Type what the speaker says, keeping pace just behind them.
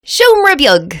Siomra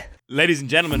Beag. Ladies and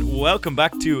gentlemen, welcome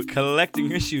back to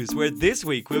Collecting Issues, where this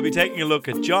week we'll be taking a look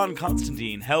at John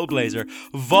Constantine, Hellblazer,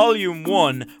 Volume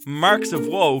 1, Marks of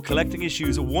Woe, collecting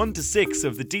issues 1 to 6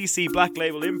 of the DC Black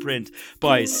Label imprint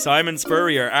by Simon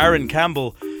Spurrier, Aaron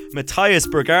Campbell, Matthias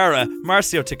Bergara,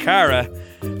 Marcio Takara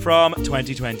from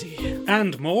 2020.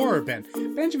 And more, Ben.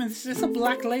 Benjamin, this is a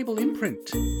Black Label imprint.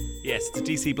 Yes, it's a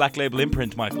DC Black Label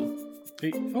imprint, Michael.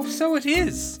 Oh, so it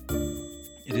is.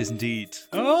 It is indeed.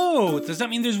 Oh, does that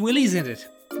mean there's willies in it?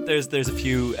 There's a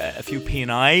few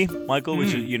peni, Michael,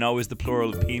 which you know is the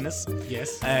plural of penis.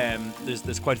 Yes.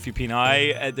 There's quite a few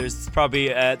peni. There's probably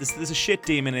there's a shit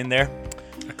demon in there.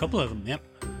 A couple of them, yep.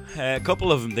 A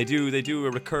couple of them. They do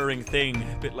a recurring thing,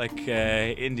 a bit like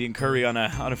Indian curry on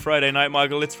a Friday night,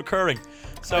 Michael. It's recurring.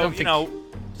 So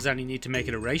does any need to make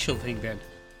it a racial thing, Ben?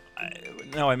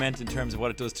 No, I meant in terms of what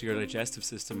it does to your digestive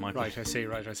system, Michael. Right, I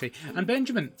see. And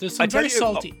Benjamin, there's some very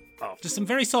salty. There's some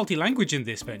very salty language in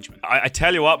this, Benjamin. I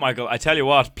tell you what, Michael.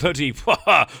 Bloody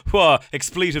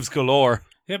expletives galore.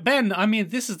 Yeah, Ben. I mean,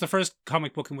 this is the first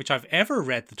comic book in which I've ever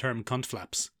read the term cunt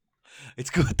flaps.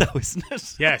 It's good though, isn't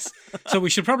it? Yes. So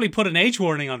we should probably put an age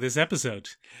warning on this episode.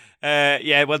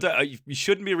 Yeah, well, you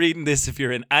shouldn't be reading this if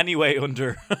you're in any way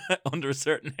under a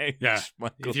certain age. Yeah,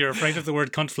 Michael. If you're afraid of the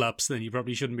word cunt flaps, then you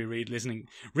probably shouldn't be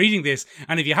reading this.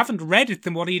 And if you haven't read it,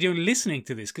 then what are you doing listening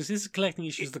to this? Because this is Collecting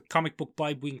Issues, the comic book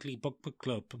bi-weekly book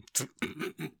club.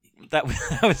 That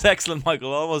was excellent,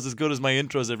 Michael. Almost as good as my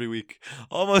intros every week.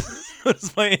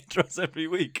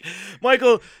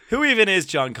 Michael, who even is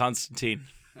John Constantine?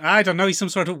 I don't know. He's some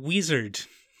sort of wizard.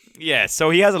 Yeah, so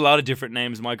he has a lot of different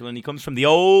names, Michael, and he comes from the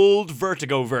old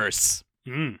Vertigo verse.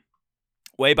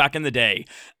 Way back in the day.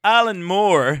 Alan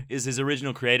Moore is his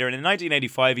original creator, and in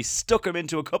 1985 he stuck him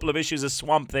into a couple of issues of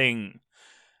Swamp Thing.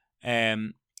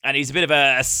 And he's a bit of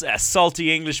a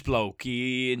salty English bloke.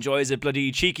 He enjoys a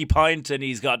bloody cheeky pint, and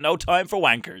he's got no time for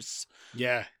wankers.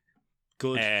 Yeah,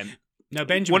 good. Now,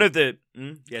 Benjamin, one of the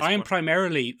I am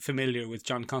primarily familiar with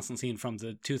John Constantine from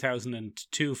the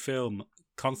 2002 film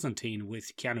Constantine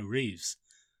with Keanu Reeves.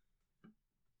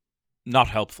 Not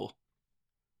helpful.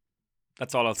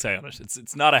 That's all I'll say on it.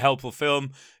 It's not a helpful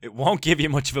film. It won't give you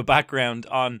much of a background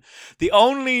on the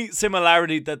only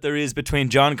similarity that there is between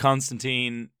John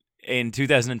Constantine in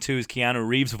 2002's Keanu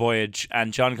Reeves Voyage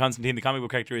and John Constantine, the comic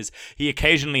book character, is he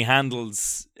occasionally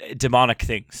handles demonic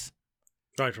things.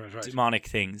 Right. Demonic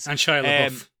things. And Shia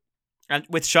LaBeouf. And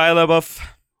with Shia LaBeouf,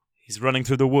 he's running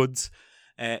through the woods.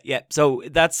 So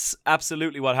that's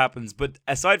absolutely what happens. But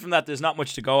aside from that, there's not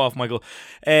much to go off, Michael.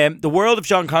 The world of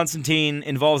John Constantine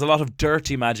involves a lot of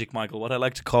dirty magic, Michael, what I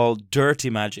like to call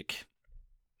dirty magic.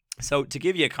 So to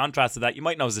give you a contrast to that, you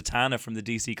might know Zatanna from the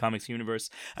DC Comics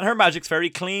universe, and her magic's very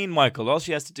clean, Michael. All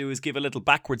she has to do is give a little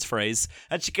backwards phrase,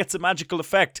 and she gets a magical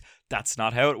effect. That's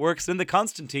not how it works in the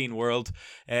Constantine world.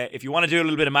 If you want to do a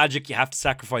little bit of magic, you have to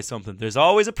sacrifice something. There's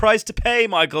always a price to pay,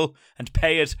 Michael, and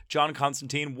pay it John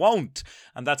Constantine won't.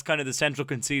 And that's kind of the central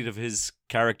conceit of his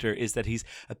character, is that he's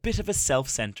a bit of a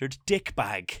self-centered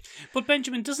dickbag. But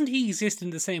Benjamin, doesn't he exist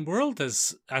in the same world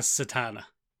as Zatanna?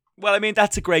 Well, I mean,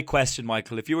 that's a great question,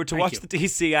 Michael. If you were to watch the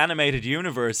DC animated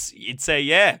universe, you'd say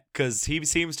yeah, because he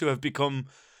seems to have become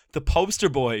the poster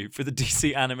boy for the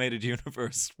DC animated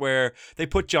universe, where they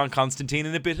put John Constantine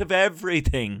in a bit of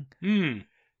everything.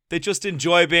 They just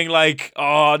enjoy being like,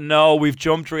 oh no, we've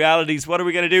jumped realities. What are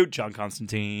we going to do? John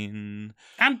Constantine.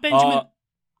 And Benjamin,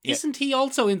 isn't he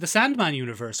also in the Sandman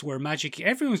universe, where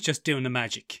everyone's just doing the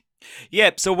magic? Yeah,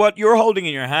 so what you're holding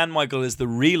in your hand, Michael, is the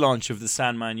relaunch of the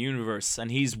Sandman universe, and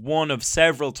he's one of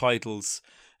several titles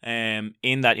in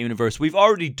that universe. We've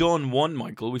already done one,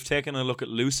 Michael. We've taken a look at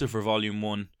Lucifer Volume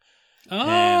 1.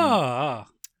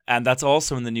 And that's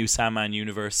also in the new Sandman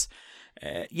universe.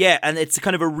 And it's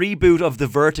kind of a reboot of the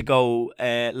Vertigo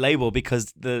label,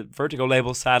 because the Vertigo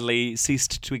label sadly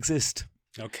ceased to exist.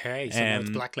 Okay, so now it's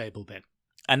Black Label then.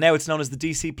 And now it's known as the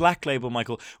DC Black Label,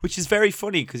 Michael, which is very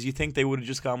funny because you think they would have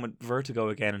just gone with Vertigo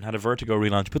again and had a Vertigo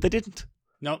relaunch, but they didn't.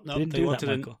 No,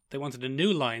 they wanted a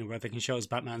new line where they can show us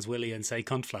Batman's willy and say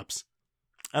cunt flaps.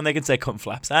 And they can say cunt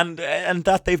flaps. And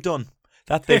that they've done.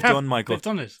 They've done, Michael.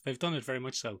 They've done it very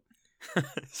much so.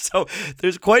 So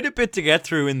there's quite a bit to get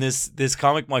through in this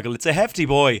comic, Michael. It's a hefty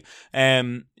boy.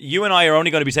 You and I are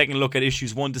only going to be taking a look at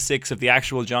issues 1 to 6 of the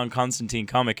actual John Constantine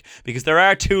comic, because there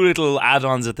are two little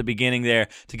add-ons at the beginning there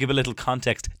to give a little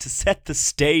context, to set the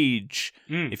stage,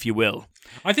 if you will.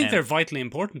 I think they're vitally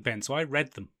important, Ben, so I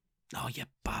read them. Oh, you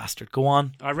bastard. Go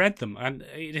on. I read them, and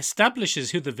it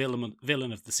establishes who the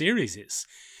villain of the series is,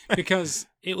 because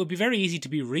it would be very easy to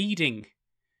be reading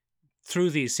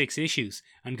through these 6 issues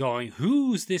and going,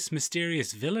 who's this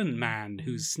mysterious villain man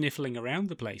who's sniffling around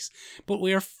the place? But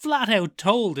we are flat out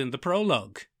told in the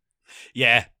prologue.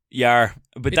 Yeah, yeah.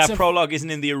 But It's that prologue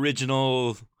isn't in the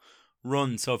original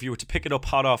run, so if you were to pick it up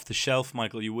hot off the shelf,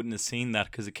 Michael, you wouldn't have seen that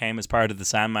because it came as part of the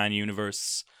Sandman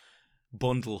universe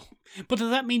bundle. But does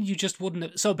that mean you just wouldn't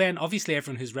have... So, Ben, obviously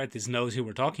everyone who's read this knows who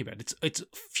we're talking about. It's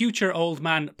future old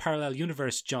man parallel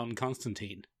universe John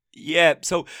Constantine. Yeah,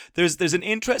 so there's an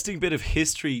interesting bit of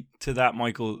history to that,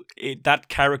 Michael. That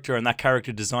character and that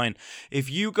character design. If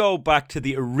you go back to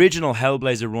the original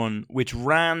Hellblazer run, which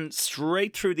ran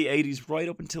straight through the 80s, right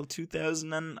up until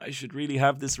 2000, and I should really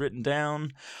have this written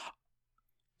down.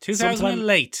 2000 and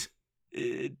late.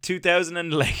 2000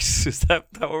 and late. Is that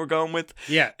what we're going with?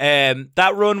 Yeah.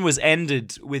 That run was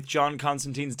ended with John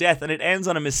Constantine's death, and it ends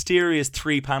on a mysterious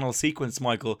 3-panel sequence,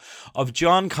 Michael, of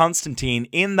John Constantine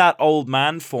in that old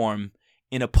man form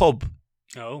in a pub.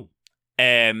 Oh.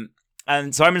 And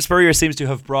Simon Spurrier seems to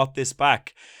have brought this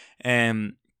back.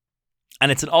 And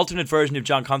it's an alternate version of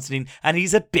John Constantine, and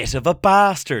he's a bit of a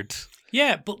bastard.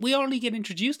 Yeah, but we only get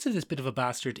introduced to this bit of a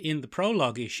bastard in the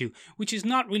prologue issue, which is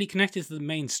not really connected to the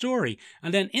main story.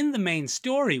 And then in the main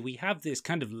story, we have this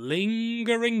kind of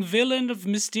lingering villain of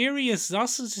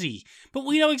mysteriosity. But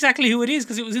we know exactly who it is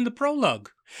because it was in the prologue.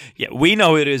 Yeah, we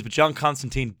know who it is, but John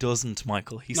Constantine doesn't,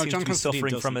 Michael. He seems John to be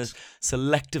suffering from a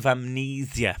selective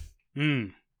amnesia.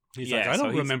 He's like, I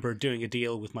don't remember doing a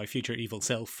deal with my future evil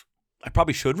self. I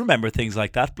probably should remember things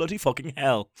like that. Bloody fucking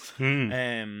hell.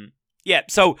 Yeah,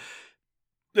 so...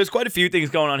 There's quite a few things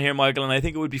going on here, Michael, and I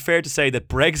think it would be fair to say that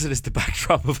Brexit is the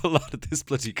backdrop of a lot of this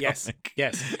bloody comic.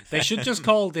 Yes. They should just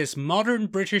call this Modern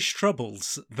British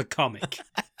Troubles, the comic.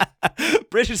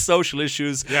 British social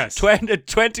issues, yes.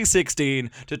 2016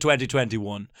 to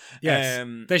 2021. Yes.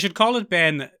 They should call it,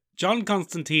 Ben, John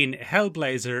Constantine,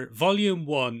 Hellblazer, Volume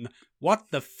 1, What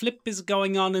the Flip is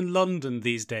Going On in London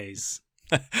These Days?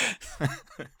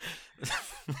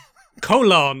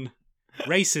 Colon,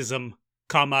 racism,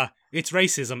 comma, it's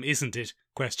racism, isn't it?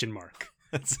 Question mark.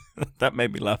 That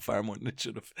made me laugh far more than it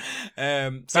should have.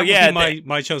 That would be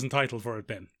my chosen title for it,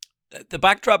 Ben. The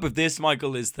backdrop of this,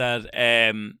 Michael, is that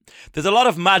there's a lot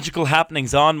of magical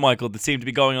happenings on, Michael, that seem to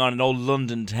be going on in old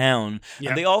London town.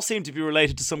 Yeah. And they all seem to be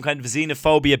related to some kind of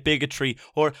xenophobia, bigotry,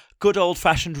 or good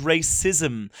old-fashioned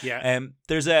racism. Yeah.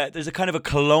 There's a kind of a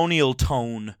colonial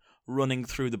tone running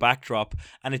through the backdrop,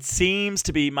 and it seems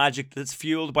to be magic that's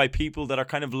fueled by people that are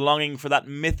kind of longing for that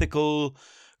mythical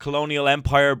colonial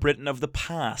empire Britain of the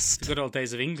past. The good old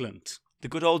days of England. The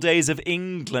good old days of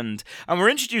England. And we're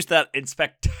introduced to that in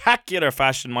spectacular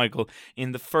fashion, Michael,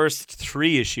 in the first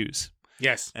 3 issues.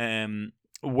 Yes.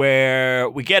 Where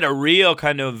we get a real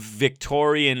kind of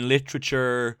Victorian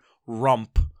literature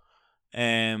romp.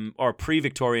 Or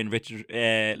pre-Victorian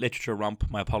literature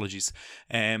romp. My apologies.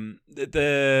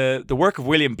 The work of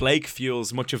William Blake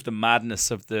fuels much of the madness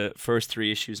of the first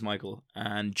 3 issues, Michael,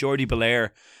 and Jordi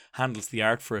Belair handles the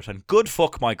art for it. And good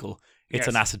fuck, Michael, it's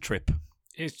an acid trip.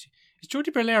 Is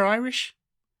Jordi Belair Irish?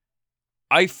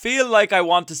 I feel like I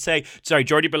want to say... Sorry,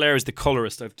 Jordi Belair is the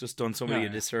colourist. I've just done somebody a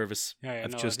disservice.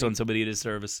 I've just done somebody a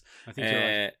disservice. I think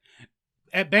you're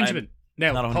right. Benjamin...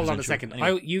 Now, hold on a second.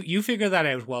 Anyway. You figure that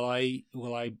out while I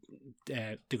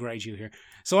degrade you here.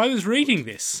 So I was reading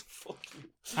this,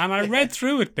 and I read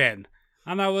through it, Ben,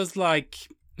 and I was like,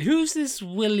 who's this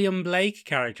William Blake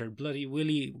character? Bloody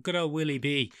Willie, good old Willie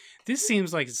B. This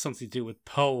seems like it's something to do with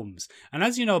poems. And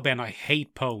as you know, Ben, I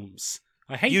hate poems.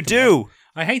 I hate them. You do?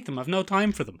 I hate them. I've no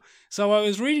time for them. So I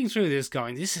was reading through this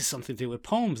going, this is something to do with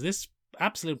poems. This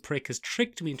absolute prick has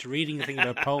tricked me into reading a thing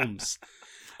about poems.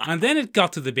 And then it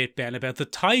got to the bit, Ben, about the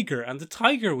tiger, and the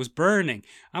tiger was burning.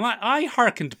 And I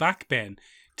hearkened back, Ben,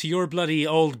 to your bloody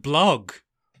old blog.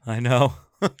 I know.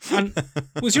 And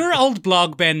was your old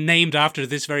blog, Ben, named after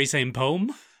this very same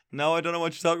poem? No, I don't know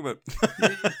what you're talking about.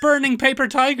 Burning paper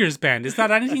tigers, Ben. Is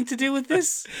that anything to do with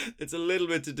this? It's a little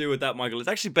bit to do with that, Michael. It's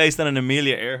actually based on an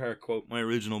Amelia Earhart quote, my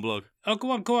original blog. Oh,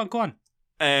 go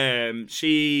on.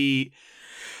 She...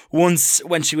 Once,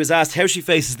 when she was asked how she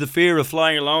faces the fear of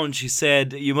flying alone, she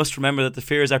said, you must remember that the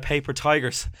fears are paper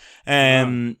tigers.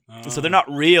 So they're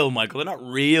not real, Michael. They're not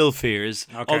real fears.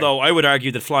 Okay. Although I would argue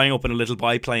that flying up in a little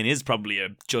biplane is probably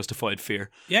a justified fear.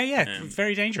 Yeah.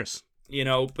 Very dangerous. You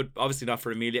know, but obviously not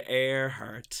for Amelia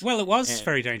Earhart. Well, it was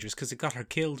very dangerous because it got her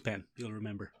killed, Ben. You'll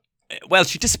remember. Well,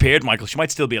 she disappeared, Michael. She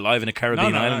might still be alive in a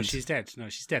Caribbean island. No,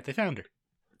 she's dead. They found her.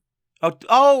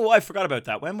 Oh, I forgot about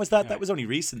that. When was that? Yeah. That was only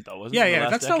recent, though, wasn't it? Yeah.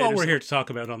 That's not what we're here to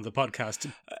talk about on the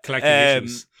podcast. Collecting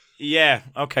issues. Yeah.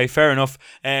 Okay. Fair enough.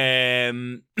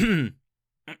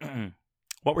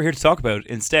 what we're here to talk about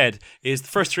instead is the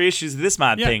first 3 issues of this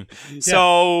mad thing.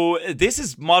 So this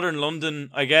is modern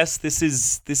London, I guess. This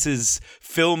is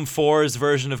Film 4's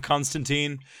version of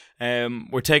Constantine.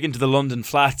 We're taken to the London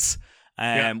flats.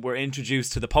 We're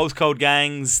introduced to the postcode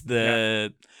gangs,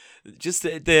 the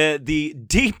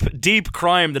deep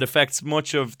crime that affects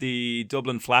much of the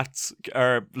Dublin flats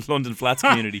or London flats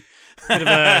community. Bit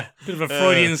of a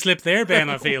Freudian slip there, Ben,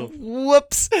 I feel.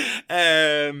 Whoops.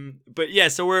 But yeah,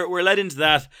 so we're led into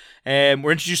that.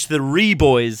 We're introduced to the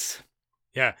Ree-Boys.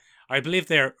 Yeah, I believe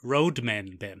they're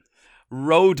roadmen, Ben.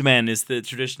 Roadmen is the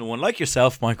traditional one, like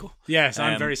yourself, Michael. Yes,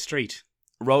 I'm very street.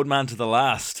 Roadman to the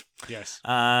last. Yes.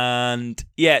 And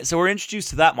yeah, so we're introduced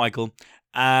to that, Michael,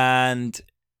 and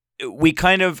we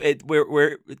kind of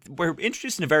we're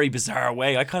introduced in a very bizarre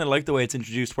way. I kind of like the way it's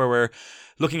introduced, where we're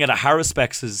looking at a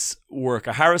Haruspex' work.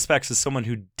 A Haruspex is someone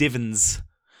who divines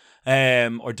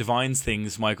or divines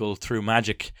things, Michael, through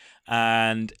magic,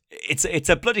 and it's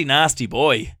a bloody nasty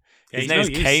boy. His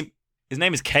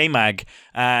name is K-Mag,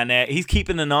 and he's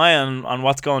keeping an eye on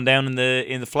what's going down in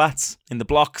the flats, in the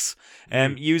blocks,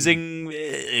 using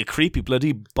creepy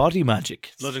bloody body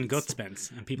magic. Blood and guts,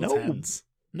 Spence, and people's hands.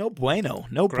 No bueno.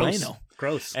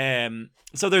 Gross.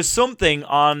 So there's something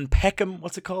on Peckham.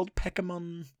 What's it called?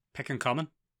 Peckham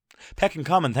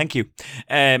Common, thank you.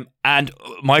 And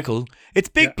Michael, it's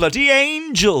big bloody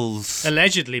angels.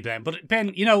 Allegedly, Ben. But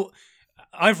Ben,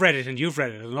 I've read it and you've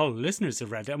read it and all the listeners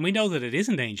have read it, and we know that it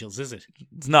isn't angels, is it?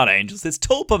 It's not angels. It's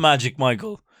tulpa magic,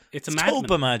 Michael. It's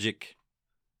tulpa magic.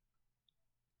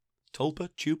 Tulpa?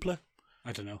 Tupla?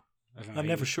 I don't know. I'm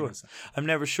never sure.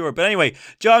 But anyway,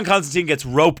 John Constantine gets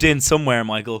roped in somewhere,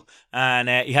 Michael, and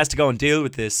he has to go and deal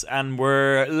with this. And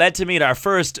we're led to meet our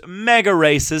first mega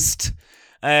racist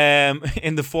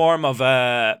in the form of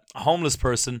a homeless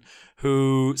person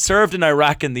who served in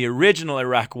Iraq in the original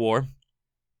Iraq War.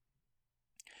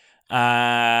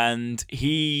 And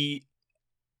he...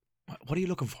 What are you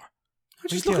looking for? I'm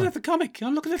just looking at the comic.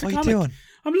 What are you doing?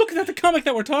 I'm looking at the comic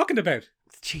that we're talking about.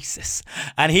 Jesus.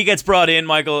 And he gets brought in,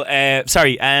 Michael.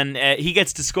 He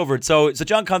gets discovered. So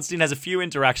John Constantine has a few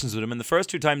interactions with him, and the first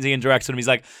 2 times he interacts with him, he's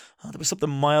like, "Oh, there was something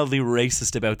mildly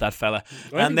racist about that fella."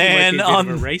 And then on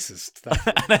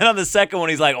the second one,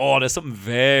 he's like, "Oh, there's something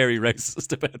very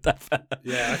racist about that fella."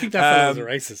 Yeah, I think that fella was a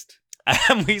racist.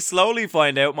 And we slowly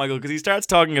find out, Michael, because he starts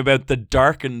talking about the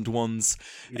darkened ones.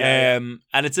 And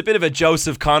it's a bit of a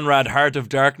Joseph Conrad Heart of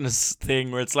Darkness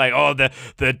thing where it's like, oh,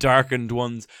 the darkened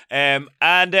ones. And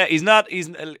I'll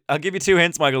give you 2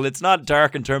 hints, Michael. It's not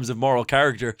dark in terms of moral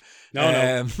character.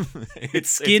 No. It's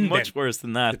skin. It's much worse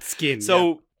than that. It's skin.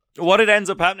 So what it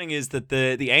ends up happening is that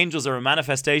the angels are a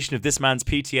manifestation of this man's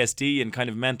PTSD and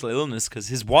kind of mental illness, because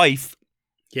his wife...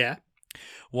 Yeah.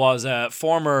 was a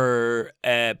former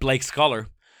Blake scholar,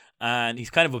 and he's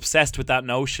kind of obsessed with that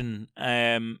notion.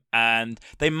 And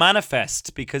they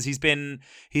manifest because he's been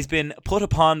put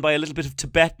upon by a little bit of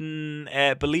Tibetan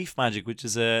belief magic, which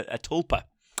is a tulpa.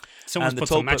 Someone's put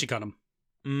some magic on him.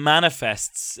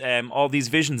 Manifests all these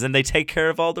visions, and they take care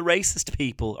of all the racist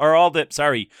people,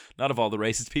 not of all the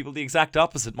racist people, the exact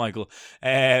opposite, Michael.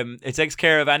 It takes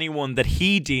care of anyone that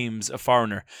he deems a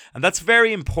foreigner, and that's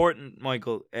very important,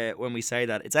 Michael, when we say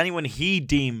that. It's anyone he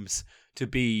deems to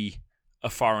be a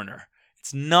foreigner.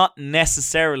 It's not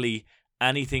necessarily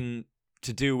anything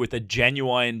to do with a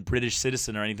genuine British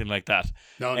citizen or anything like that.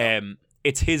 No.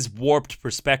 It's his warped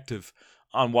perspective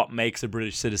on what makes a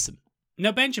British citizen.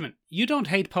 Now, Benjamin, you don't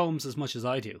hate poems as much as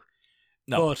I do.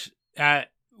 No. But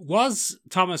was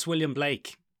Thomas William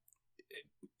Blake...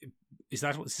 Is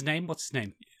that what's his name? What's his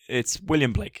name? It's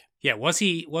William Blake. Yeah, was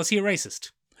he a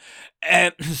racist?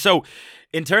 So,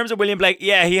 in terms of William Blake,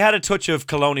 yeah, he had a touch of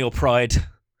colonial pride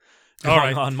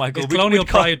going on, Michael. Is colonial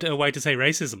pride a way to say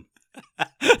racism?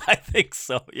 I think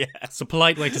so, yeah. It's a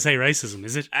polite way to say racism,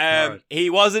 is it? Right. He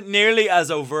wasn't nearly as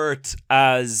overt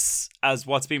as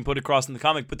what's being put across in the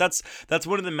comic, but that's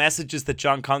one of the messages that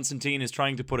John Constantine is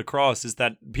trying to put across, is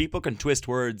that people can twist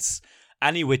words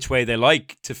any which way they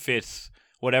like to fit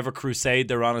whatever crusade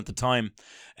they're on at the time.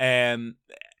 I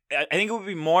think it would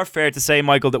be more fair to say,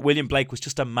 Michael, that William Blake was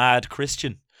just a mad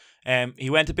Christian. He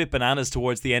went a bit bananas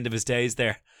towards the end of his days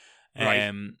there.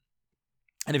 Right.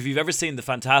 And if you've ever seen the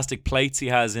fantastic plates he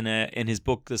has in his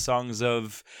book, The Songs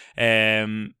of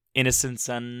Innocence,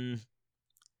 and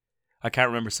I can't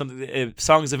remember something.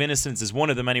 Songs of Innocence is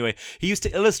one of them anyway. He used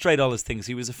to illustrate all his things.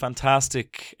 He was a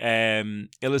fantastic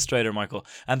illustrator, Michael,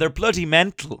 and they're bloody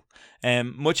mental.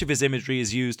 Much of his imagery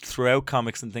is used throughout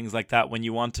comics and things like that when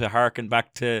you want to harken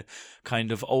back to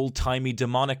kind of old-timey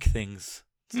demonic things.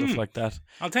 Stuff like that.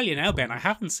 I'll tell you now, Ben, I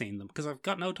haven't seen them because I've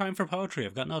got no time for poetry.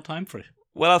 I've got no time for it.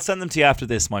 Well, I'll send them to you after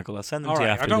this, Michael. I'll send them to you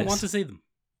after this. I don't want to see them.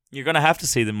 You're going to have to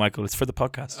see them, Michael. It's for the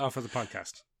podcast. Oh, for the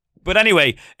podcast. But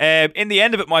anyway, in the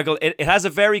end of it, Michael, it has a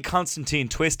very Constantine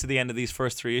twist to the end of these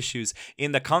first 3 issues,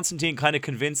 in that Constantine kind of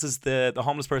convinces the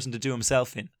homeless person to do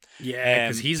himself in. Yeah,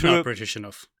 because he's not British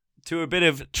enough. To a bit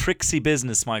of tricksy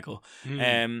business, Michael.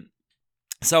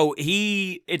 So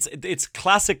it's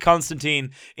classic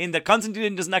Constantine, in that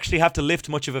Constantine doesn't actually have to lift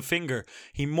much of a finger.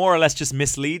 He more or less just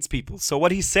misleads people. So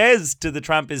what he says to the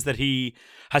tramp is that he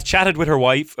has chatted with her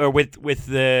wife, or with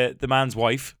the man's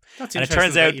wife. That's interesting. And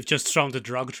it turns out you've just thrown the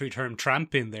derogatory term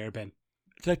tramp in there, Ben.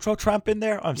 Did I throw tramp in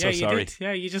there? I'm so sorry. You did.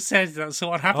 Yeah, you just said that. So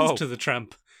what happens to the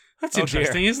tramp? That's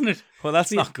interesting, isn't it? Well,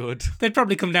 that's not good. They'd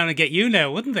probably come down and get you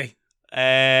now, wouldn't they?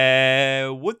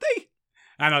 Would they?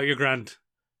 I know, you're grand.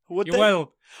 Would they?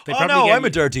 Well, I'm a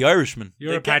dirty Irishman.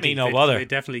 You're a paddy. No bother. They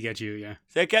definitely get you, yeah.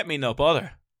 They get me no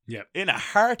bother. Yeah. In a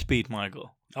heartbeat,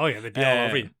 Michael. Oh yeah, they'd be all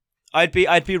over you. I'd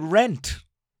be rent.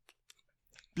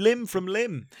 Limb from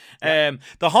limb. Yeah.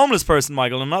 The homeless person,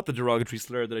 Michael, and not the derogatory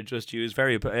slur that I just used.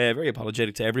 Very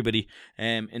apologetic to everybody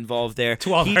involved there.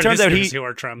 To all our listeners who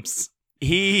are tramps.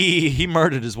 He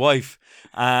murdered his wife,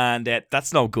 and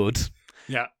that's no good.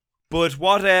 Yeah. But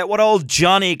what old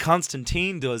Johnny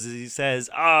Constantine does is he says,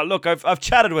 look, I've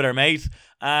chatted with her, mate,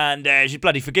 and she's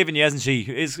bloody forgiven you, hasn't she?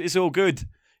 It's all good.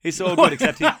 It's all good,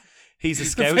 except he's a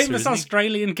scouser. The famous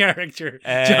Australian character,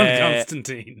 John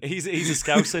Constantine. He's a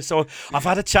scouser, so I've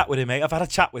had a chat with him, mate. I've had a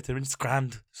chat with him, and it's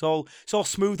grand. It's all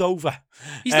smooth over.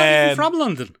 He's not even from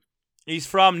London. He's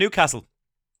from Newcastle.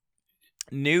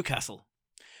 Newcastle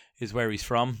is where he's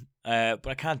from. But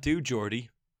I can't do Geordie.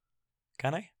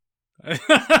 Can I?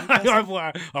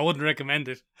 I wouldn't recommend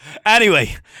it.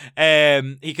 Anyway,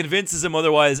 he convinces him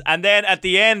otherwise, and then at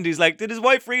the end he's like, did his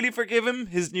wife really forgive him?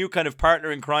 His new kind of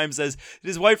partner in crime says, did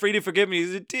his wife really forgive him? He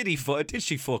says, did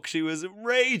she fuck? She was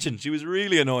raging. She was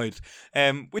really annoyed.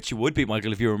 Which you would be,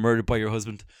 Michael, if you were murdered by your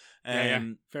husband. Yeah.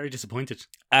 Very disappointed.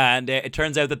 And it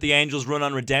turns out that the angels run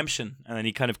on redemption, and then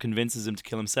he kind of convinces him to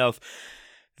kill himself.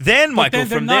 Then, Michael,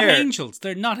 they're not angels.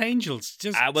 They're not angels.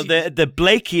 Just the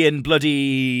Blakean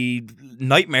bloody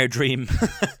nightmare dream.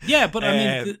 Yeah, but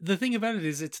I mean, the thing about it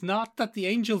is, it's not that the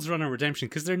angels run on redemption,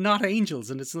 because they're not angels,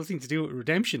 and it's nothing to do with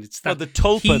redemption. It's that the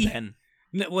tulpa then.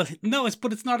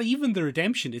 But it's not even the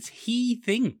redemption. It's he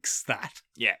thinks that.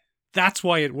 Yeah, that's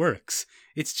why it works.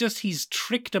 It's just he's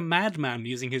tricked a madman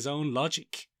using his own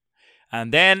logic.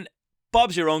 And then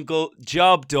Bob's your uncle.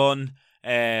 Job done.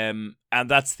 And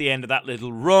that's the end of that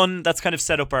little run. That's kind of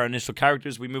set up our initial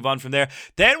characters. We move on from there.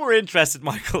 Then we're interested,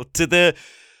 Michael, to the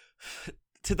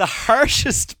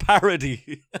harshest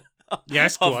parody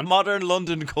of modern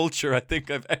London culture I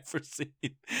think I've ever seen,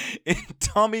 in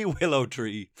Tommy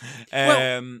Willowtree.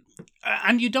 And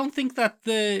you don't think that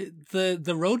the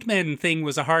Roadmen thing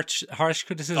was a harsh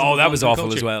criticism? Oh, that was awful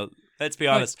culture? As well. Let's be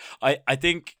honest. I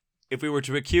think if we were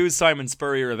to accuse Simon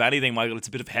Spurrier of anything, Michael, it's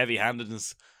a bit of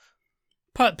heavy-handedness.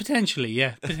 Potentially,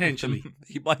 yeah, potentially.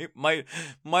 He might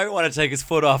want to take his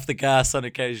foot off the gas on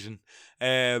occasion.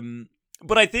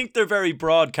 But I think they're very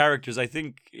broad characters. I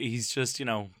think he's just,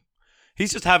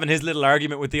 he's just having his little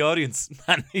argument with the audience,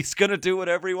 and he's going to do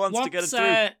whatever he wants to get it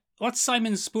through. What's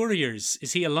Simon Spurrier's?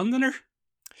 Is he a Londoner?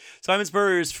 Simon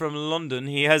Spurrier's from London.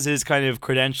 He has his kind of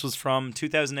credentials from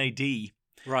 2000 AD.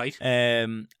 Right.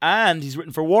 And he's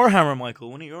written for Warhammer,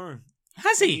 Michael, one of your...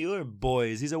 Has he? Your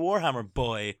boys. He's a Warhammer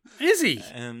boy. Is he?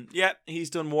 Yeah, he's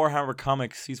done Warhammer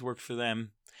comics. He's worked for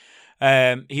them.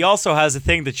 He also has a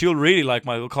thing that you'll really like,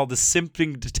 Michael, called the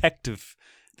Simping Detective.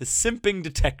 The Simping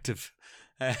Detective.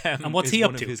 And what's he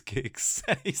up to? One of his gigs.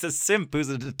 He's a simp who's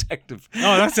a detective.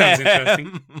 Oh, that sounds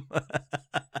interesting.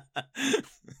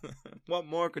 What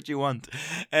more could you want?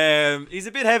 He's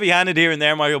a bit heavy-handed here and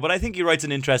there, Michael, but I think he writes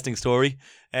an interesting story.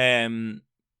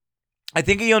 I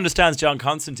think he understands John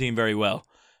Constantine very well.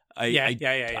 I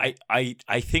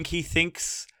think he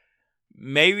thinks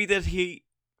maybe that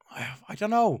I don't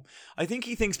know. I think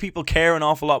he thinks people care an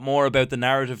awful lot more about the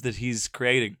narrative that he's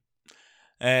creating.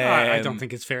 I don't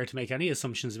think it's fair to make any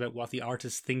assumptions about what the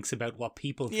artist thinks about what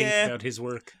people think about his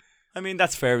work. I mean,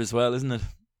 that's fair as well, isn't it?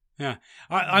 Yeah,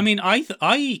 I mean,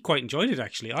 I quite enjoyed it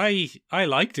actually. I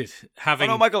liked it.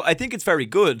 Michael, I think it's very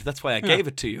good. That's why I gave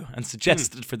it to you and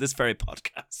suggested it for this very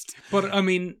podcast. But I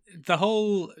mean, the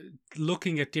whole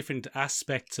looking at different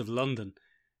aspects of London,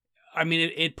 I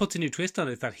mean, it puts a new twist on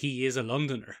it that he is a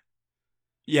Londoner.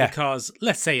 Yeah. Because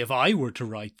let's say if I were to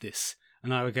write this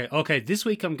and I would go, okay, this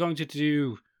week I'm going to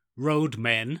do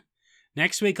roadmen.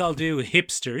 Next week I'll do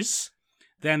hipsters.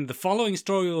 Then the following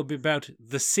story will be about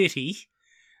the city.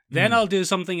 Then I'll do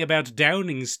something about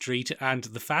Downing Street and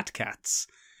the Fat Cats.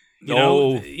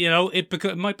 You know,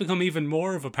 it might become even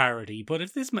more of a parody. But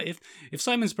if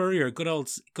Simon Spurrier, good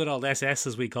old SS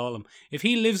as we call him, if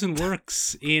he lives and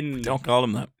works in, don't call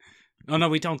him that. Oh no,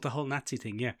 we don't. The whole Nazi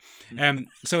thing, yeah.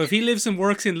 So if he lives and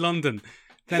works in London,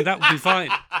 then that would be fine.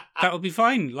 That would be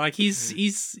fine. Like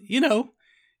he's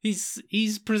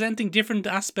presenting different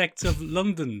aspects of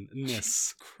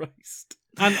Londonness. Christ.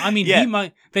 And I mean,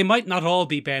 they might not all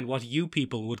be, Ben, what you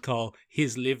people would call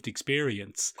his lived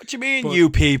experience. What do you mean, you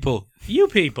people? You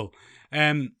people.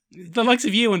 The likes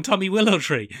of you and Tommy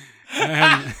Willowtree.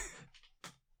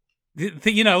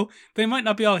 You know, they might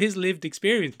not be all his lived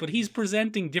experience, but he's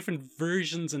presenting different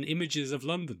versions and images of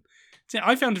London. So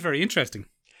I found it very interesting.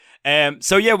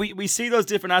 So yeah, we see those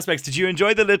different aspects. Did you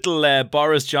enjoy the little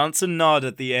Boris Johnson nod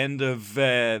at the end of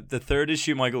the third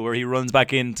issue, Michael, where he runs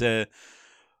back into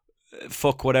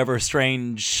fuck whatever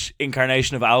strange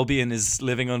incarnation of Albion is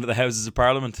living under the Houses of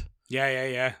Parliament?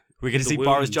 Yeah. We get to see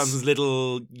Boris Johnson's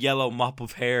little yellow mop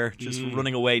of hair just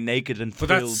running away naked and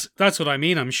thrilled. But that's what I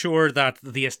mean. I'm sure that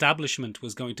the establishment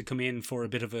was going to come in for a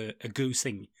bit of a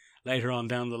goosing later on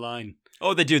down the line.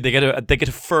 Oh, they do. They get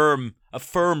a firm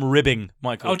ribbing,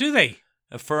 Michael. Oh, do they?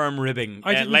 A firm ribbing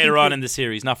later on in the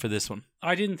series, not for this one.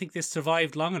 I didn't think this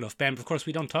survived long enough, Ben. But of course,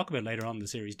 we don't talk about later on in the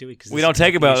series, do we? We don't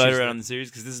take about later on in the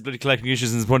series because this is bloody collecting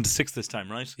issues and it's 1 to 6 this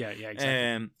time, right? Yeah,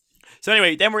 exactly. So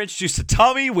anyway, then we're introduced to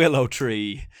Tommy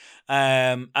Willowtree.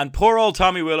 And poor old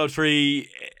Tommy Willowtree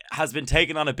has been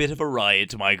taken on a bit of a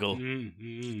ride, Michael.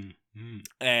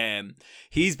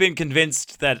 He's been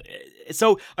convinced that...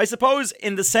 So I suppose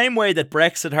in the same way that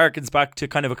Brexit harkens back to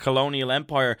kind of a colonial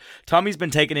empire, Tommy's been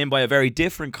taken in by a very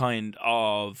different kind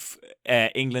of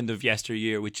England of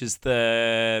yesteryear, which is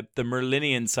the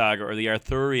Merlinian saga or the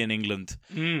Arthurian England.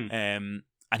 And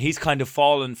he's kind of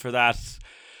fallen for that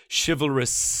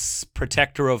chivalrous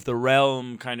protector of the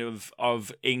realm kind of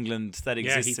England that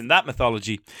exists in that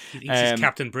mythology. He thinks he's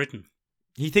Captain Britain.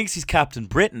 He thinks he's Captain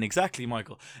Britain, exactly,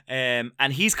 Michael. And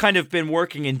he's kind of been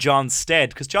working in John's stead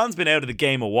because John's been out of the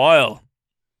game a while.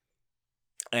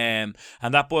 And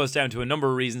that boils down to a number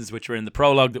of reasons which were in the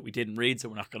prologue that we didn't read, so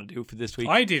we're not going to do for this week.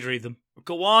 I did read them.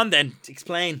 Go on then,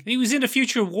 explain. He was in a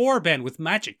future war, Ben, with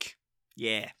magic.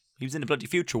 Yeah, he was in a bloody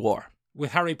future war.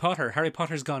 With Harry Potter. Harry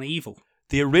Potter's gone evil.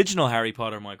 The original Harry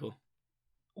Potter, Michael.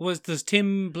 Does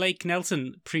Tim Blake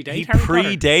Nelson predate Harry Potter?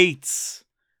 He predates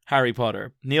Harry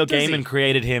Potter. Neil Gaiman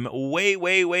created him way,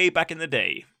 way, way back in the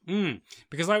day.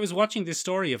 Because I was watching this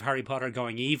story of Harry Potter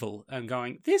going evil and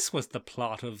going, this was the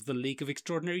plot of the League of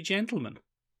Extraordinary Gentlemen.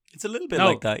 It's a little bit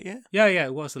like that, yeah? Yeah,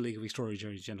 it was the League of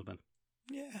Extraordinary Gentlemen.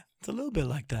 Yeah, it's a little bit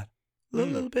like that. A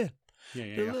little bit. Yeah.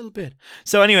 A little bit.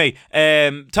 So anyway,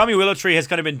 Tommy Willowtree has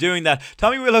kind of been doing that.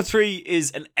 Tommy Willowtree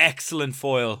is an excellent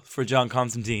foil for John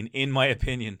Constantine, in my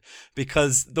opinion,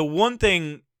 because the one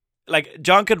thing, like,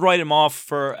 John could write him off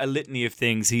for a litany of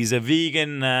things. He's a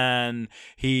vegan and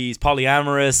he's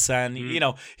polyamorous and, you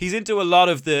know, he's into a lot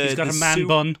of the... He's got a man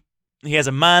bun. He has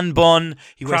a man bun.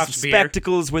 He wears Craft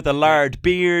spectacles with a lard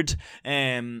beard.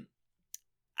 And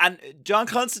John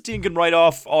Constantine can write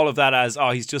off all of that as,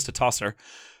 he's just a tosser.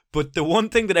 But the one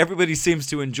thing that everybody seems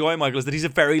to enjoy, Michael, is that he's a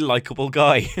very likable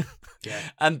guy. Yeah.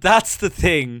 And that's the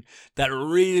thing that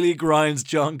really grinds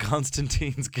John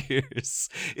Constantine's gears,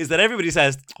 is that everybody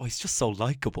says, he's just so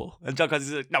likable. And John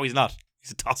Constantine's like, no, he's not.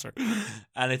 He's a tosser.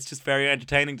 And it's just very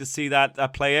entertaining to see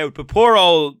that play out. But poor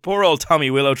old Tommy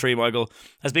Willowtree, Michael,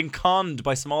 has been conned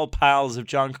by some old pals of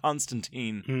John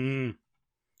Constantine.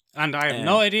 And I have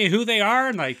no idea who they are,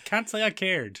 and I can't say I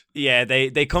cared. Yeah,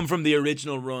 they come from the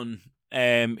original run.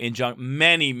 In John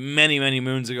many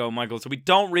moons ago, Michael. So we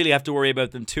don't really have to worry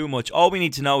about them too much. All we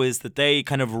need to know is that they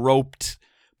kind of roped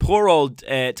poor old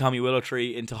Tommy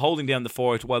Willowtree into holding down the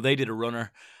fort while they did a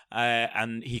runner,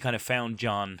 and he kind of found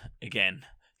John again.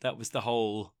 That was the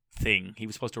whole thing. He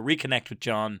was supposed to reconnect with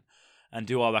John and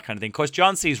do all that kind of thing. Of course,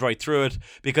 John sees right through it,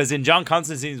 because in John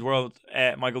Constantine's world,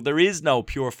 Michael, there is no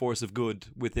pure force of good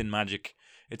within magic.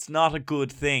 It's not a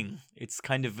good thing. It's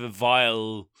kind of a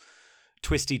vile,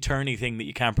 twisty-turny thing that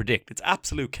you can't predict. It's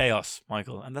absolute chaos,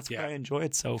 Michael, and that's why I enjoy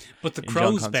it so. But the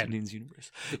crows, Ben,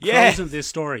 universe. The crows in this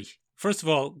story. First of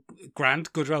all,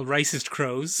 grand, good old racist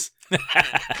crows.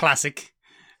 Classic.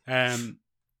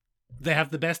 They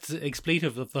have the best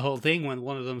expletive of the whole thing when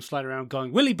one of them slide around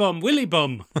going, Willy bum, Willy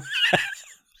bum.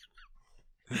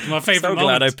 My favourite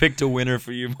moment. Glad I picked a winner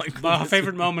for you, Michael. My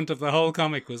favourite moment of the whole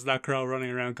comic was that crow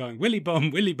running around going, Willy bum,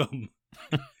 Willy bum.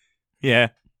 Yeah.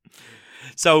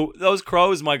 So those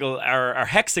crows, Michael, are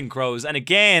hexing crows. And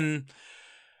again,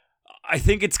 I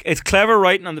think it's clever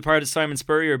writing on the part of Simon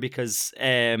Spurrier because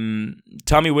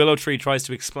Tommy Willowtree tries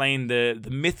to explain the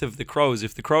myth of the Crows.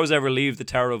 If the Crows ever leave the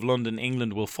Tower of London,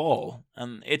 England will fall.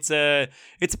 And it's a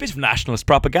bit of nationalist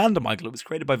propaganda, Michael. It was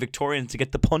created by Victorians to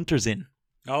get the punters in.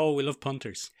 Oh, we love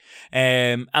punters.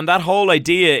 And that whole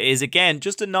idea is, again,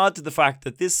 just a nod to the fact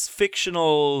that this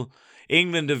fictional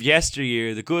England of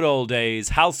yesteryear, the good old days,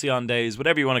 halcyon days,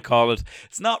 whatever you want to call it,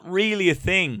 it's not really a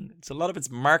thing. It's a lot of it's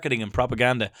marketing and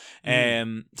propaganda.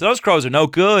 So those Crows are no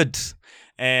good.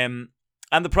 And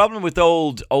the problem with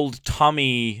old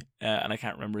Tommy, and I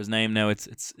can't remember his name now.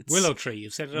 It's Willowtree.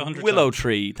 You've said it 100 times.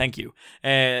 Willowtree. Thank you.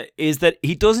 Is that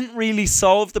he doesn't really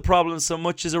solve the problem so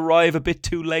much as arrive a bit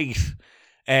too late.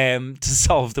 To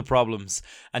solve the problems.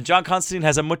 And John Constantine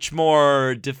has a much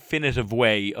more definitive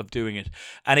way of doing it.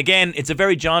 And again, it's a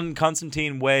very John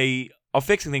Constantine way of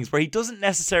fixing things where he doesn't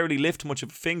necessarily lift much of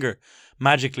a finger,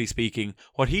 magically speaking.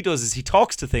 What he does is he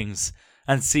talks to things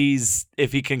and sees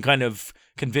if he can kind of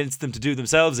convince them to do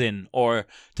themselves in or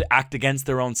to act against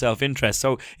their own self-interest.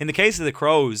 So in the case of the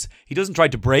Crows, he doesn't try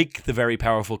to break the very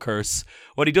powerful curse.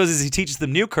 What he does is he teaches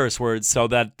them new curse words so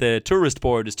that the tourist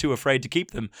board is too afraid to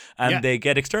keep them and they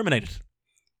get exterminated.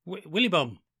 Willy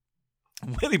Bum.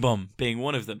 Willy Bum being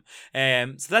one of them.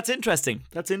 So that's interesting.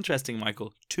 That's interesting,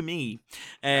 Michael, to me.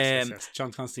 Yes.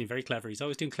 John Constantine, very clever. He's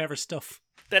always doing clever stuff.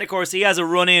 Then, of course, he has a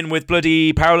run-in with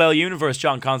bloody Parallel Universe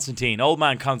John Constantine, Old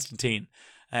Man Constantine.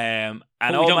 And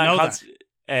Old Man Constantine.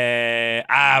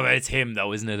 But it's him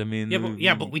though, isn't it? I mean,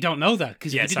 but we don't know that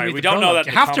because we don't know that.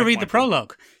 You have to read the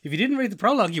prologue. If you didn't read the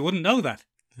prologue, you wouldn't know that.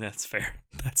 That's fair.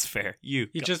 That's fair.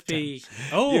 You'd just be,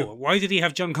 why did he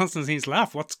have John Constantine's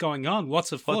laugh? What's going on?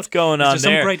 What's afoot? What's going on there? Is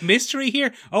there some great mystery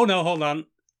here? Oh no, hold on.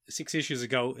 6 issues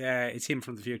ago, it's him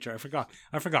from the future. I forgot.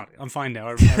 I'm fine now.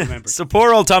 I remember. So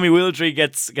poor old Tommy Willowtree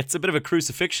gets a bit of a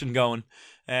crucifixion going.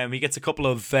 He gets a couple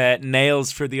of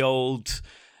nails for the old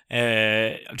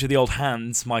to the old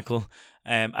hands, Michael,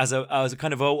 as a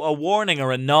kind of a warning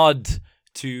or a nod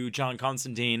to John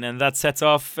Constantine, and that sets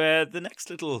off the next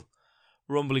little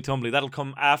rumbly tumbly. That'll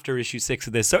come after issue 6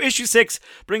 of this. So issue 6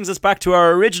 brings us back to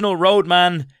our original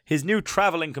roadman, his new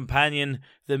travelling companion,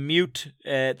 the mute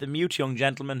young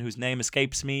gentleman whose name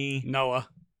escapes me.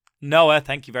 Noah,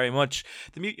 thank you very much.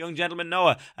 The mute young gentleman,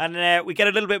 Noah. And we get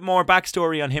a little bit more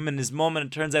backstory on him and his mum, and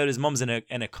it turns out his mum's in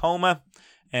a coma.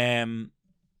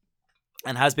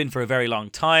 And has been for a very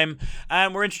long time.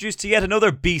 And we're introduced to yet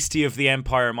another beastie of the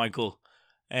Empire, Michael,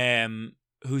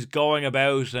 who's going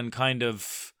about and kind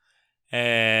of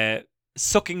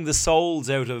sucking the souls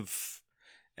out of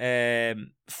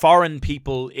foreign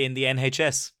people in the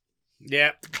NHS.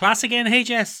 Yeah, classic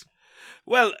NHS.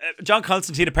 Well, John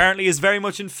Constantine apparently is very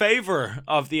much in favour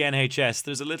of the NHS.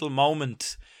 There's a little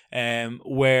moment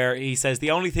where he says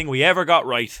the only thing we ever got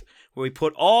right, where we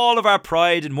put all of our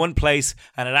pride in one place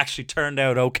and it actually turned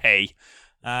out okay.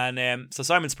 And so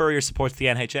Simon Spurrier supports the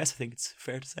NHS, I think it's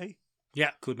fair to say.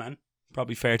 Yeah, good man.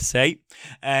 Probably fair to say.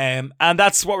 And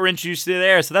that's what we're introduced to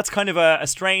there. So that's kind of a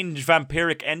strange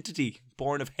vampiric entity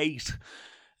born of hate.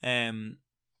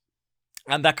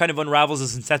 And that kind of unravels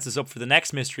us and sets us up for the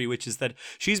next mystery, which is that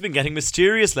she's been getting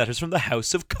mysterious letters from the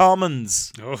House of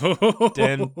Commons.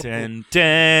 Dun, dun,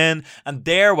 dun. And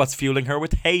they're what's fueling her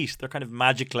with hate. They're kind of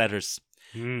magic letters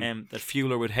that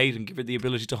fuel her with hate and give her the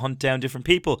ability to hunt down different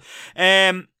people.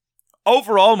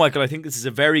 Overall, Michael, I think this is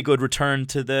a very good return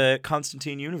to the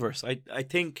Constantine universe. I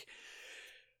think,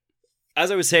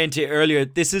 as I was saying to you earlier,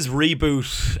 this is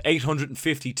reboot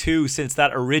 852 since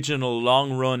that original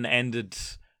long run ended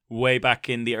way back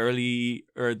in the early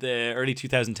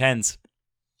 2010s.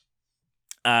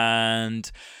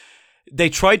 And they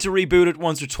tried to reboot it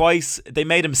once or twice. They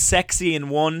made him sexy in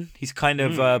one. He's kind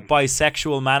of a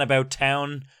bisexual man about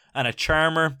town and a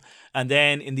charmer. And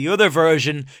then in the other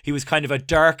version, he was kind of a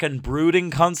dark and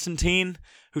brooding Constantine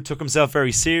who took himself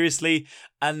very seriously.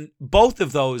 And both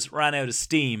of those ran out of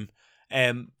steam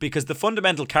because the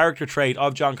fundamental character trait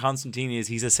of John Constantine is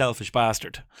he's a selfish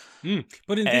bastard.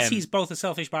 But in this, he's both a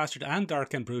selfish bastard and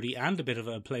dark and broody and a bit of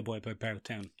a playboy about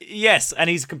town. Yes, and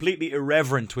he's completely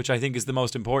irreverent, which I think is the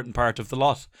most important part of the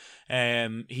lot.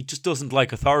 He just doesn't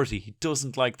like authority. He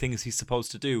doesn't like things he's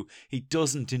supposed to do. He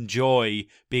doesn't enjoy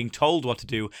being told what to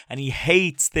do, and he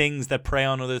hates things that prey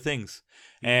on other things.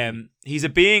 He's a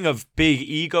being of big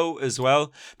ego as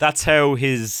well. That's how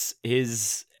his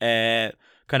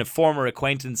kind of former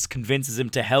acquaintance convinces him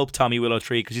to help Tommy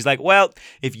Willowtree, because he's like, well,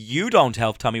 if you don't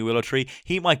help Tommy Willowtree,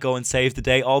 he might go and save the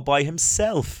day all by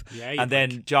himself. Yeah, and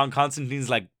then John Constantine's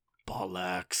like,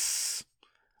 bollocks,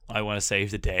 I want to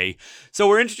save the day. So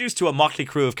we're introduced to a motley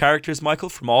crew of characters, Michael,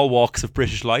 from all walks of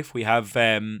British life. We have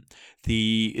the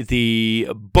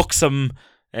buxom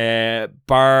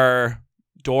bar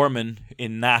doorman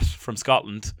in Nat from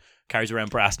Scotland, carries around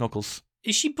brass knuckles.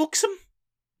 Is she buxom?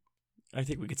 I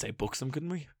think we could say buxom, couldn't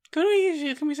we?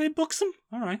 Can we say buxom?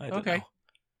 All right, okay. Know.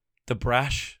 The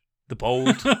brash, the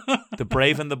bold, the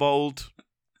brave and the bold,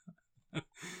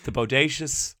 the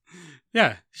bodacious.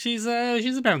 Yeah, she's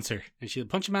a bouncer, and she'll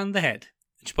punch a man in the head.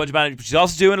 She's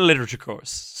also doing a literature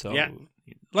course. So yeah,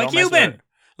 like you, Ben.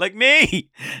 Like me.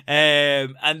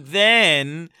 And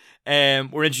then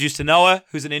we're introduced to Noah,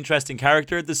 who's an interesting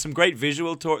character. There's some great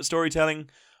visual storytelling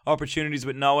opportunities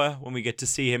with Noah when we get to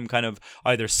see him kind of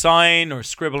either sign or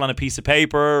scribble on a piece of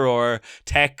paper or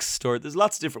text, or there's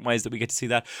lots of different ways that we get to see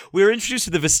that. We were introduced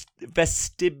to the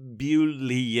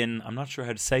Vestibulian. I'm not sure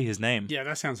how to say his name. Yeah,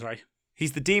 that sounds right.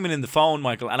 He's the demon in the phone,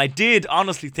 Michael, and I did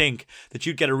honestly think that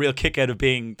you'd get a real kick out of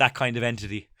being that kind of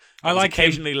entity. I like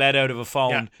occasionally let out of a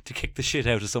phone to kick the shit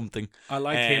out of something. I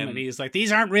like him, and he's like,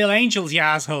 "These aren't real angels, you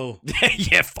asshole."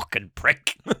 Yeah, fucking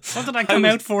prick. What did I come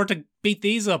out for to beat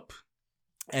these up?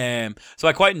 So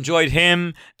I quite enjoyed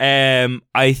him.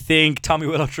 I think Tommy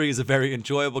Willowtree is a very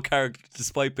enjoyable character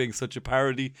despite being such a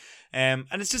parody. And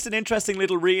it's just an interesting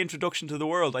little reintroduction to the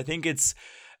world. I think it's,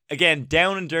 again,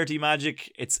 down and dirty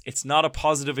magic. It's not a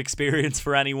positive experience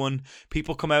for anyone.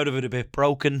 People come out of it a bit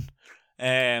broken.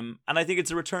 And I think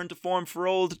it's a return to form for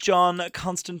old John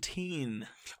Constantine.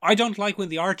 I don't like when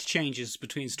the art changes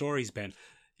between stories, Ben.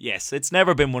 Yes, it's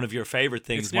never been one of your favourite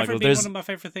things, Michael. It's never been one of my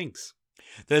favourite things.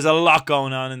 There's a lot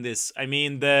going on in this. I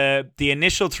mean, the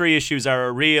initial 3 issues are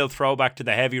a real throwback to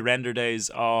the heavy render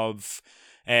days of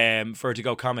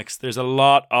Vertigo Comics. There's a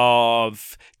lot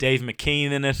of Dave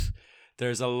McKean in it.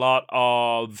 There's a lot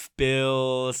of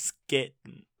Bill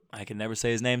I can never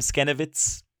say his name.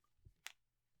 Skenovitz.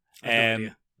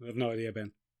 I have no idea,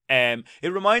 Ben.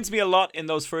 It reminds me a lot in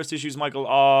those first issues, Michael,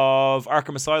 of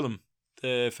Arkham Asylum,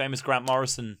 the famous Grant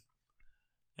Morrison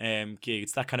gig.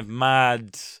 It's that kind of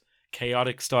mad,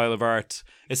 chaotic style of art,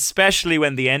 especially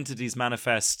when the entities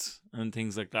manifest and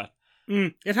things like that.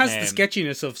 It has the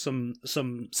sketchiness of some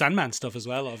Sandman stuff as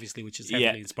well, obviously, which is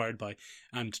heavily inspired by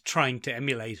and trying to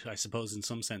emulate, I suppose, in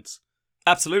some sense.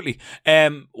 Absolutely.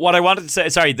 What I wanted to say,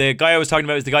 sorry, the guy I was talking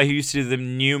about is the guy who used to do the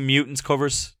New Mutants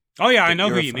covers. Oh yeah, I know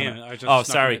who you mean.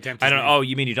 Sorry, I don't know. Oh,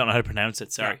 you mean you don't know how to pronounce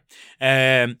it? Sorry.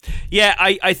 Yeah.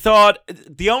 I thought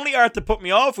the only art that put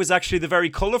me off was actually the very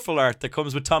colourful art that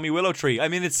comes with Tommy Willowtree. I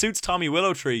mean, it suits Tommy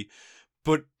Willowtree,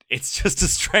 but it's just a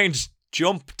strange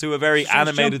jump to a very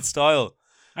animated style.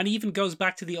 And he even goes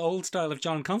back to the old style of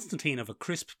John Constantine of a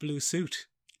crisp blue suit.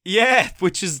 Yeah,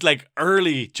 which is like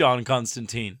early John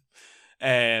Constantine.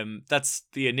 That's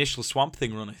the initial Swamp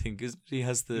Thing run, I think, isn't it? He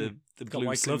has the blue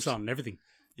white suit. gloves on and everything.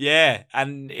 Yeah,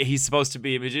 and he's supposed to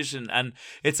be a magician, and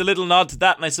it's a little nod to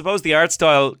that, and I suppose the art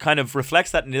style kind of reflects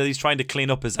that, and he's trying to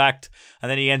clean up his act, and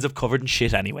then he ends up covered in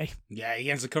shit anyway. Yeah, he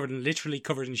ends up literally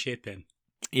covered in shit, Ben.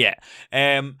 Yeah.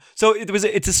 So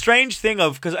it's a strange thing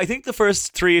because I think the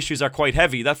first 3 issues are quite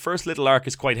heavy. That first little arc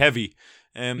is quite heavy.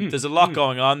 There's a lot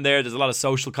going on there. There's a lot of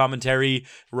social commentary,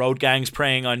 road gangs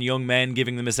preying on young men,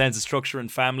 giving them a sense of structure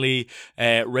and family,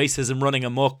 racism running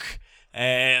amok,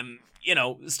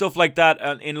 stuff like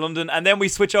that in London. And then we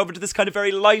switch over to this kind of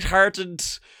very light-hearted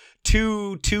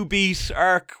two-beat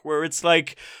arc where it's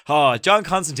like, John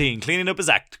Constantine cleaning up his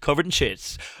act, covered in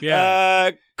shit.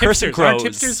 Yeah. Cursing crows.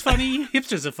 Aren't hipsters funny?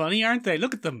 Hipsters are funny, aren't they?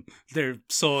 Look at them. They're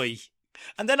soy.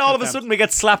 And then all of a sudden we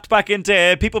get slapped back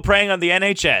into people preying on the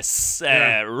NHS,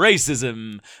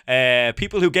 racism,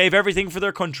 people who gave everything for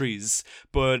their countries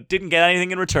but didn't get anything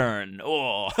in return.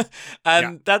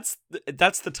 That's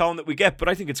the tone that we get, but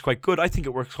I think it's quite good. I think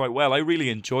it works quite well. I really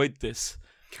enjoyed this.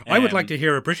 I would like to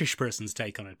hear a British person's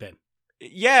take on it, Ben.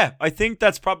 Yeah, I think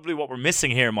that's probably what we're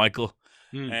missing here, Michael.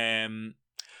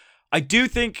 I do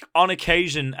think on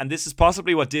occasion, and this is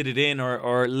possibly what did it in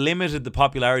or limited the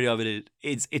popularity of it,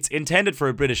 it's intended for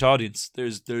a British audience.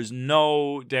 There's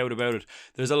no doubt about it.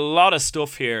 There's a lot of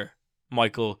stuff here,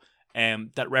 Michael,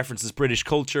 that references British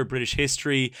culture, British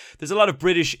history. There's a lot of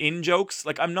British in-jokes.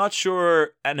 Like, I'm not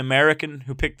sure an American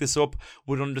who picked this up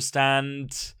would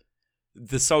understand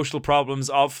the social problems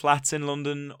of flats in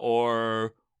London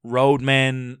or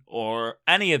roadmen or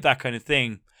any of that kind of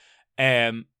thing.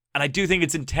 And I do think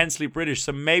it's intensely British,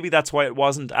 so maybe that's why it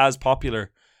wasn't as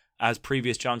popular as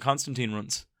previous John Constantine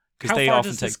runs. How far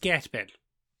does this get, Ben?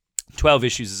 12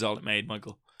 issues is all it made,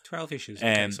 Michael. 12 issues,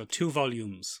 okay, so 2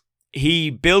 volumes. He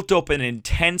built up an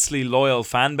intensely loyal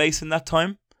fan base in that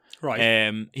time.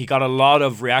 Right. He got a lot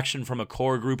of reaction from a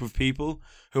core group of people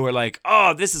who were like,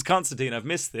 "Oh, this is Constantine. I've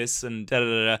missed this," and da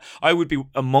da da. I would be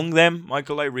among them,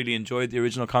 Michael. I really enjoyed the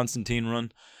original Constantine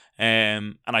run,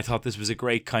 and I thought this was a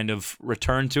great kind of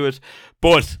return to it.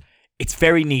 But it's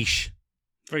very niche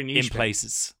in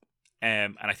places,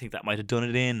 and I think that might have done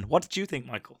it in. What did you think,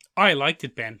 Michael? I liked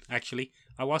it, Ben. Actually,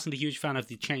 I wasn't a huge fan of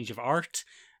the change of art,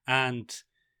 and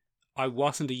I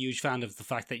wasn't a huge fan of the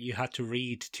fact that you had to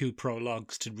read 2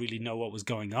 prologues to really know what was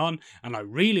going on, and I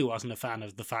really wasn't a fan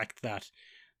of the fact that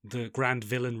the grand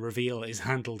villain reveal is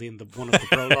handled in one of the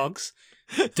prologues.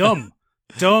 Dumb,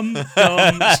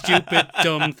 stupid,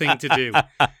 dumb thing to do.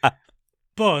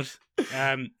 But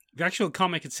the actual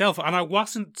comic itself, and I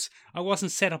wasn't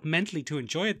set up mentally to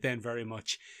enjoy it then very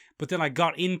much. But then I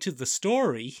got into the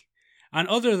story. And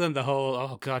other than the whole,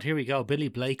 oh God, here we go, Billy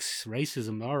Blake's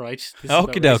racism, all right.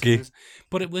 Okie dokie.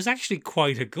 But it was actually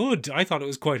I thought it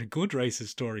was quite a good racist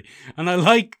story. And I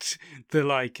liked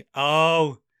the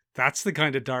oh, that's the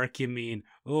kind of dark you mean.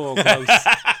 Oh, gross.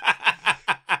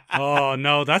 Oh,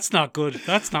 no, that's not good.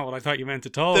 That's not what I thought you meant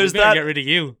at all. We better get rid of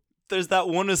you. There's that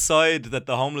one aside that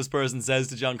the homeless person says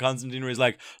to John Constantine where he's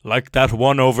like that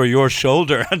one over your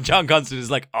shoulder. And John Constantine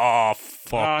is like, oh,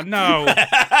 fuck. Oh, no.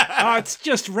 Oh, it's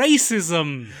just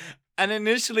racism. And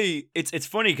initially, it's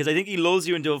funny because I think he lulls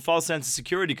you into a false sense of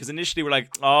security because initially we're like,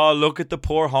 oh, look at the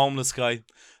poor homeless guy.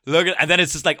 And then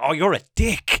it's just like, oh, you're a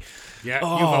dick. Yeah,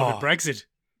 you voted Brexit.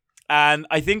 And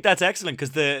I think that's excellent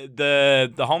because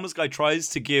the homeless guy tries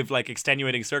to give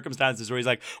extenuating circumstances where he's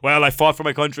like, well, I fought for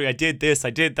my country, I did this, I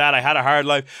did that, I had a hard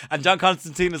life. And John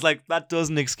Constantine is like, that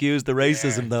doesn't excuse the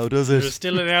racism though, does it? You're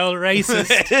still an L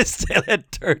racist. It is still a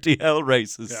dirty L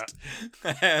racist.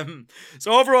 Yeah.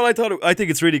 So overall, I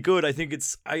think it's really good. I think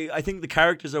I think the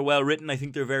characters are well written. I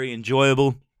think they're very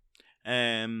enjoyable.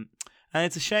 And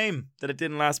it's a shame that it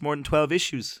didn't last more than 12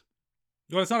 issues.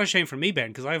 Well, it's not a shame for me, Ben,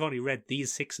 because I've only read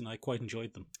these 6 and I quite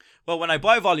enjoyed them. Well, when I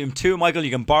buy volume 2, Michael, you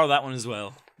can borrow that one as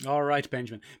well. All right,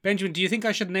 Benjamin. Benjamin, do you think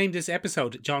I should name this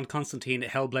episode John Constantine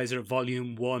Hellblazer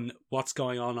Volume 1, What's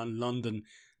Going On London,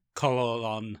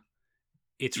 colon,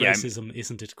 It's Racism,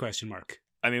 Isn't It? Question mark.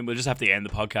 I mean, we'll just have to end the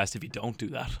podcast if you don't do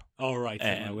that. All right,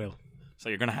 then I will. So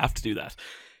you're going to have to do that.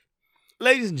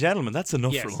 Ladies and gentlemen, that's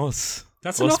enough from us.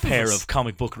 That's us enough pair of us. Of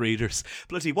comic book readers.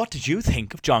 Bloody, what did you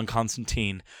think of John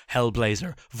Constantine,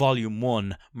 Hellblazer, Volume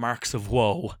 1, Marks of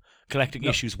Woe, collecting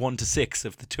issues 1 to 6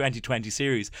 of the 2020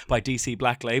 series by DC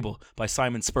Black Label, by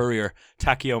Simon Spurrier,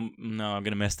 Takio... No, I'm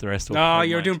going to mess the rest up. No,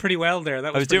 you're doing pretty well there. I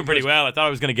was doing pretty well. I thought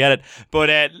I was going to get it. But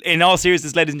in all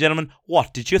seriousness, ladies and gentlemen,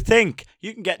 what did you think?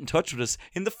 You can get in touch with us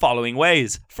in the following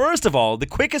ways. First of all, the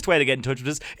quickest way to get in touch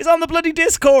with us is on the bloody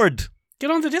Discord. Get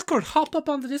on the Discord. Hop up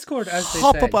on the Discord, as they say.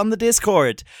 Hop up on the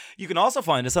Discord. You can also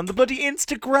find us on the bloody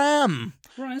Instagram.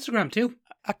 We're on Instagram too.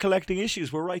 At Collecting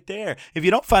Issues, we're right there. If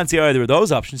you don't fancy either of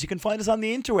those options, you can find us on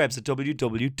the interwebs at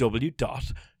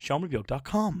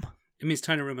www.seanmcbioke.com. It means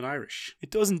tiny room in Irish. It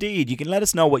does indeed. You can let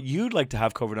us know what you'd like to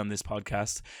have covered on this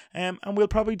podcast, and we'll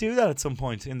probably do that at some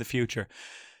point in the future.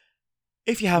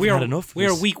 If you haven't had enough, we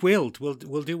are weak-willed.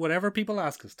 We'll do whatever people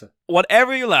ask us to.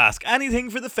 Whatever you'll ask,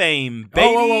 anything for the fame,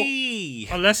 baby.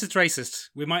 Oh. Unless it's racist,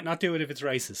 we might not do it if it's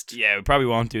racist. Yeah, we probably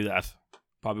won't do that.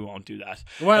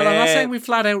 Well, I'm not saying we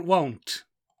flat out won't,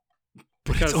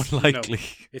 but it's unlikely.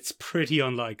 It's pretty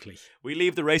unlikely. We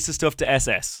leave the racist stuff to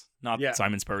SS, not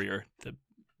Simon Spurrier,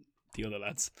 the other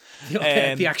lads.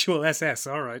 Okay, the actual SS.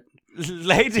 All right.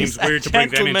 Ladies and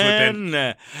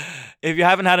gentlemen, if you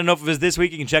haven't had enough of us this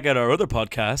week, you can check out our other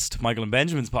podcast, Michael and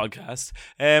Benjamin's podcast,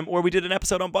 where we did an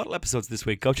episode on bottle episodes this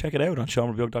week. Go check it out on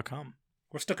seanmcbioke.com.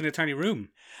 We're stuck in a tiny room.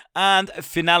 And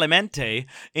finalmente,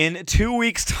 in 2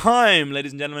 weeks' time,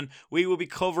 ladies and gentlemen, we will be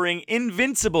covering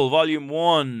Invincible Volume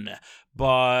 1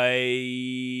 by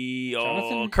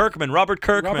Kirkman, Robert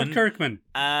Kirkman.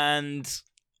 And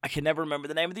I can never remember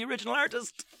the name of the original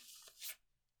artist.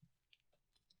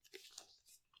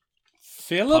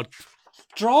 Philip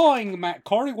Drawing Matt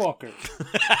Corey Walker.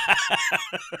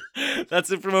 That's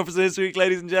it from us this week,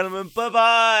 ladies and gentlemen.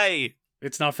 Bye-bye.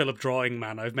 It's not Philip Drawing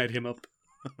Man. I've made him up.